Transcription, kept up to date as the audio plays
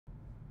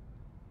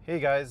Hey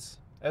guys,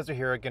 Ezra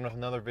here again with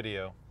another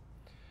video.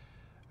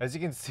 As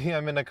you can see,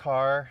 I'm in a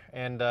car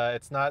and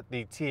it's not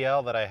the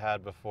TL that I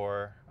had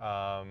before.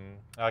 I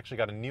actually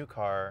got a new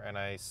car and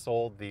I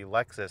sold the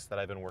Lexus that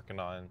I've been working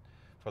on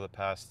for the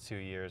past 2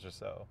 years or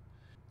so.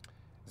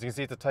 As you can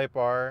see, it's a Type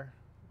R.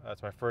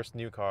 It's my first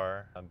new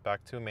car. I'm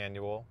back to a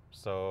manual,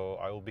 so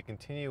I will be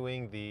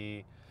continuing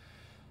the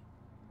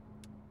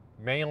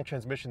manual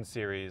transmission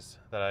series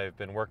that I've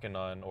been working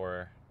on,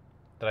 or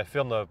that I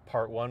filmed the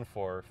part 1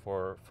 for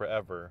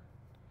forever.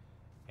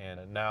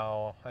 And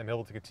now I'm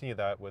able to continue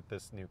that with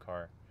this new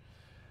car.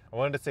 I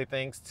wanted to say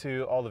thanks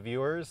to all the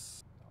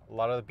viewers. A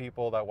lot of the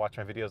people that watch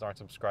my videos aren't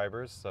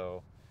subscribers,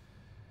 so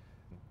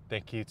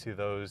thank you to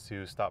those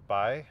who stop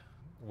by.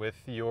 With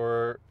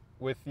your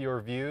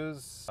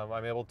views,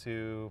 I'm able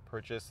to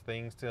purchase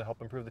things to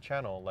help improve the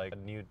channel, like a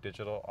new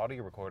digital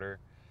audio recorder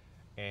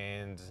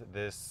and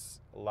this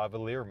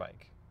lavalier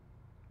mic.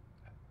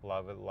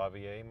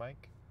 Lavalier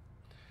mic?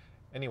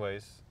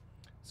 Anyways,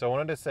 so I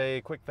wanted to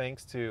say quick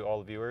thanks to all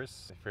the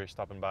viewers if you're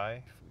stopping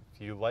by. If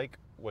you like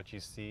what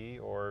you see,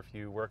 or if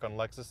you work on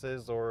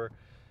Lexuses or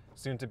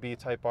soon to be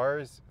Type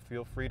Rs,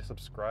 feel free to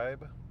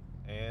subscribe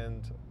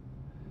and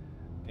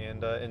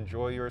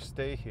enjoy your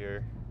stay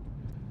here.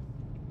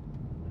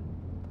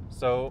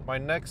 So my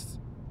next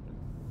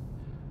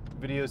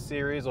video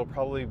series will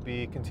probably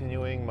be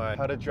continuing my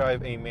how to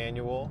drive a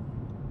manual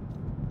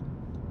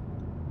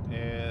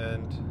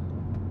and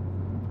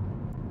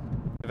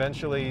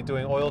eventually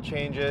doing oil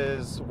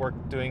changes,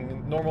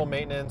 doing normal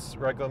maintenance,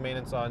 regular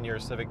maintenance on your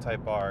Civic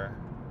Type R.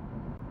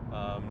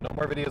 No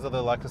more videos of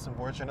the Lexus,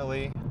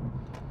 unfortunately.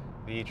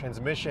 The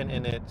transmission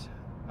in it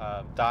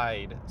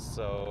died,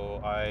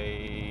 so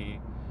I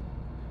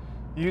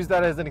used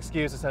that as an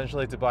excuse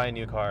essentially to buy a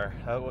new car.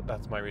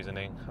 That's my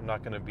reasoning. I'm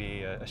not going to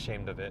be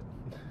ashamed of it.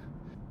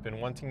 Been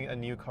wanting a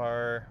new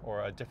car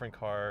or a different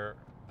car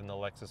than the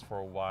Lexus for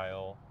a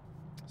while,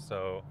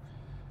 so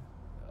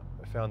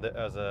I found it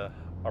as an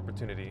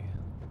opportunity.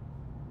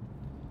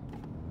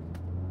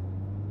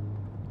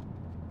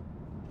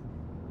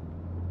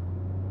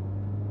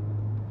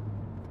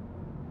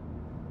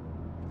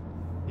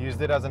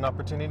 Used it as an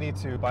opportunity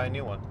to buy a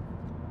new one.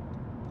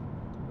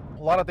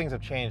 A lot of things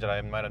have changed that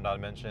I might have not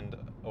mentioned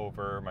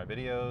over my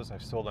videos.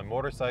 I've sold my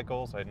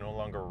motorcycle, so I no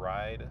longer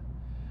ride.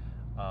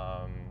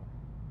 Now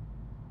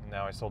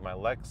I sold my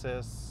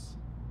Lexus,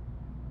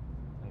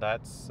 and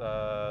that's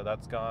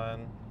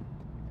gone.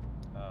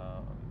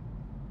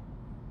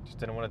 Just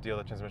didn't want to deal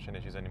with transmission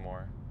issues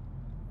anymore.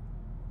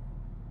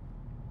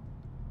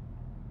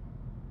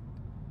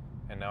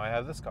 And now I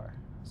have this car.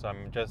 So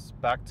I'm just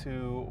back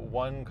to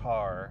one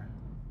car.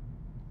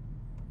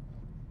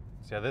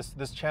 So yeah,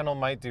 this channel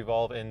might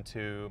devolve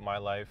into my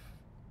life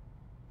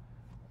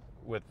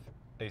with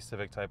a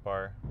Civic Type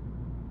R.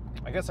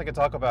 I guess I could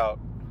talk about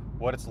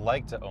what it's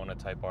like to own a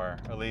Type R,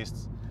 at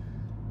least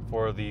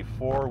for the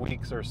 4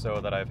 weeks or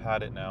so that I've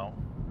had it now.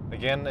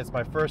 Again, it's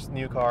my first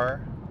new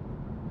car.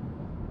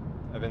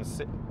 I've been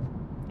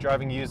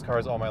driving used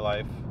cars all my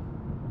life,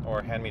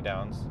 or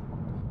hand-me-downs.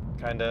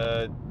 Kind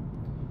of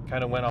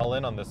went all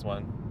in on this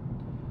one.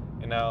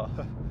 And now,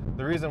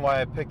 the reason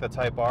why I picked the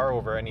Type R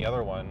over any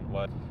other one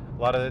was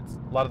a lot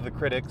of the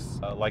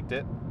critics liked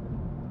it,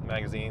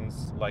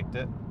 magazines liked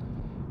it,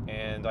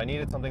 and I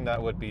needed something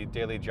that would be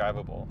daily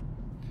drivable.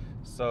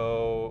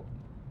 So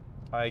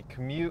I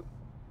commute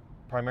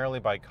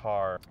primarily by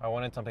car. I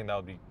wanted something that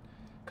would be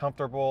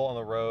comfortable on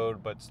the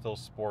road but still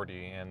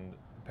sporty, and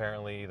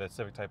apparently the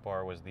Civic Type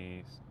R was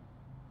the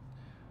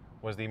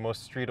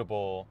most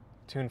streetable,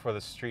 tuned for the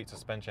street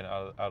suspension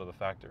out of the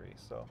factory.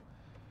 So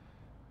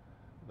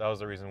that was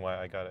the reason why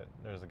I got it.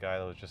 There was a guy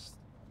that was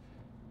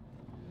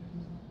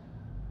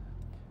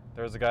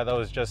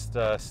just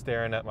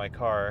staring at my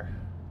car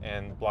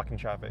and blocking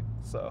traffic.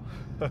 So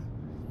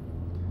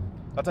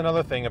that's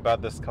another thing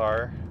about this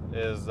car,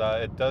 is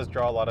it does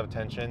draw a lot of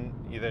attention,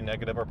 either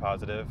negative or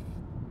positive.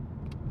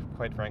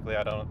 Quite frankly,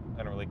 I don't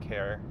really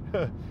care.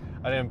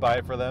 I didn't buy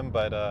it for them,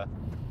 but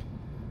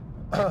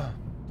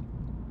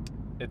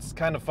it's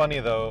kind of funny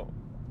though,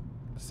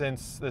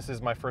 since this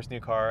is my first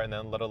new car, and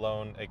then let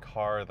alone a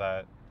car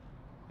that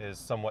is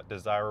somewhat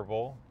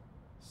desirable.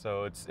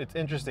 So it's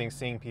interesting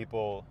seeing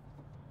people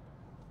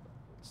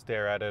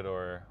stare at it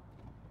or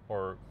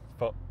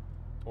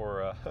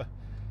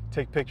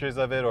take pictures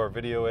of it or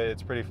video it.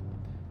 It's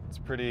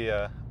pretty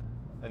a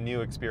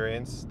new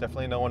experience.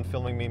 Definitely no one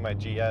filming me my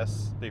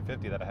GS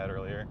 350 that I had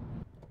earlier.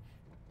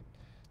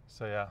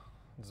 So yeah,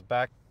 it's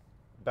back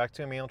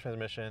to a manual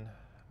transmission.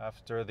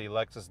 After the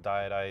Lexus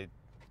died, I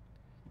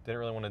didn't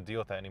really want to deal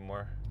with that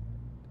anymore,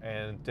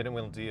 and didn't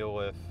want to deal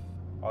with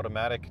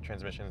automatic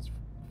transmissions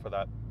for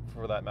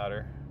that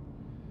matter,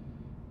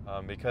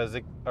 because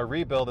a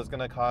rebuild is going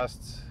to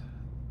cost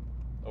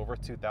over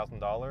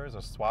 $2,000.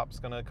 A swap's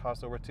going to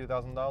cost over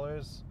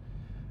 $2,000.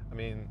 I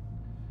mean,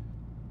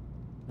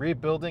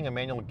 rebuilding a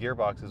manual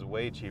gearbox is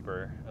way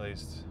cheaper, at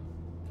least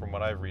from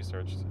what I've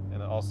researched.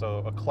 And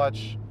also a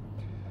clutch,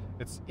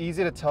 it's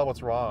easy to tell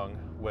what's wrong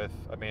with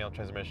a manual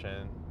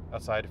transmission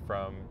aside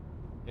from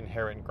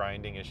inherent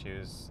grinding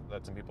issues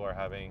that some people are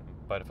having.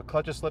 But if a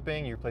clutch is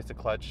slipping, you replace the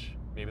clutch,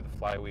 maybe the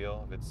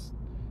flywheel if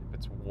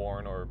it's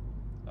worn or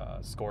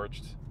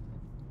scorched.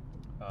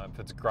 If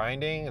it's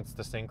grinding, it's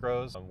the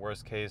synchros.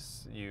 Worst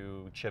case,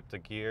 you chip the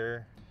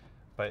gear.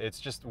 But it's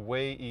just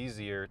way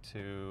easier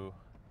to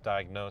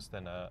diagnose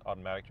than an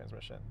automatic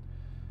transmission.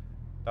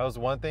 That was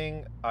one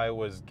thing I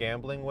was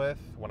gambling with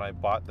when I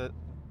bought the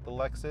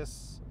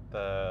Lexus,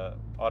 the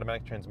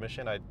automatic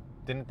transmission. I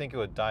didn't think it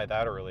would die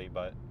that early,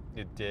 but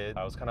it did.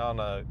 I was kind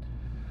of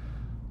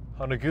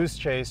on a goose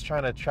chase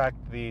trying to track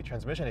the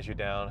transmission issue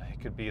down.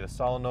 It could be the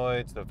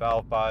solenoids, the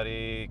valve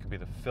body, it could be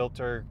the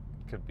filter,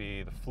 it could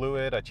be the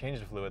fluid. I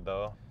changed the fluid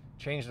though.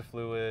 Changed the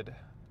fluid.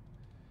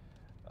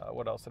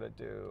 What else did I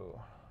do?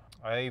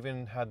 I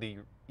even had the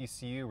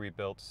ECU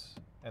rebuilt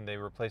and they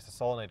replaced the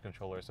solenoid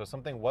controller, so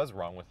something was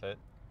wrong with it.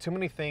 Too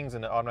many things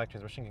in the automatic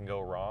transmission can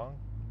go wrong,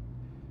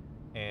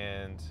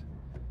 and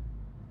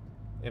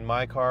in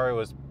my car it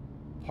was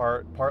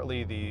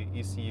partly the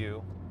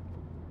ECU,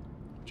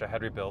 which I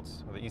had rebuilt,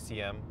 or the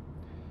ECM,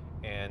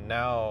 and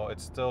now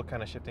it's still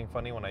kind of shifting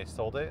funny when I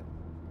sold it.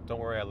 Don't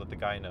worry, I let the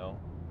guy know.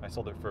 I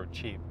sold it for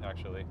cheap,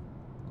 actually.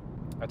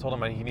 I told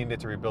him he needed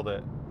to rebuild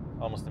it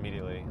almost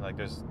immediately. Like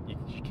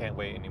you can't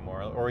wait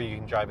anymore, or you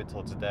can drive it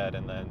till it's dead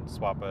and then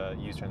swap a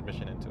used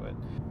transmission into it.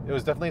 It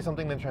was definitely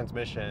something in the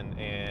transmission,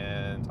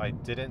 and I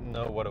didn't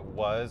know what it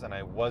was, and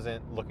I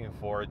wasn't looking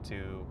forward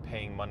to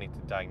paying money to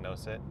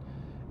diagnose it,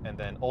 and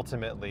then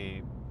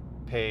ultimately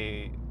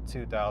pay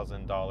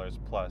 $2,000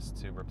 plus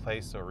to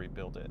replace or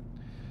rebuild it.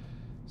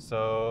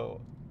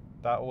 So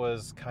that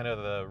was kind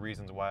of the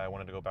reasons why I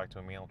wanted to go back to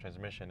a manual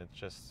transmission. It's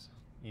just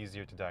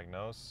easier to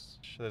diagnose.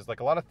 There's like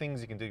a lot of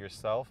things you can do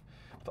yourself.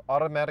 With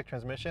automatic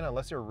transmission,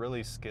 unless you're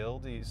really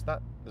skilled, there's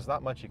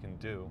not much you can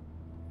do.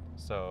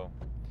 So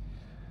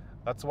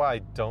that's why I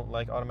don't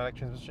like automatic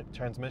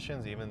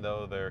transmissions, even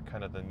though they're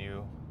kind of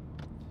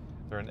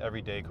they're in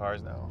everyday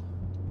cars now.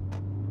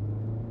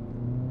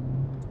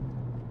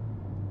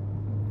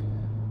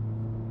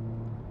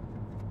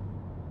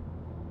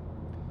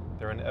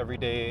 They're in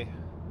everyday,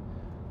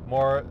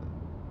 more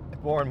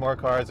and more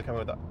cars are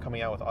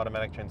coming out with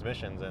automatic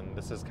transmissions, and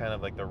this is kind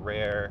of like the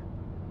rare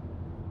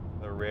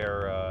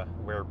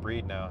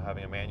breed now,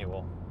 having a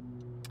manual.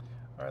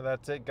 All right,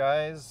 that's it,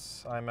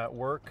 guys. I'm at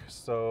work,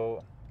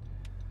 so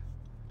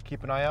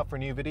keep an eye out for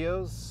new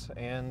videos,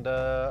 and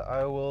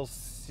I will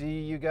see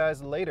you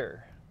guys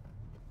later.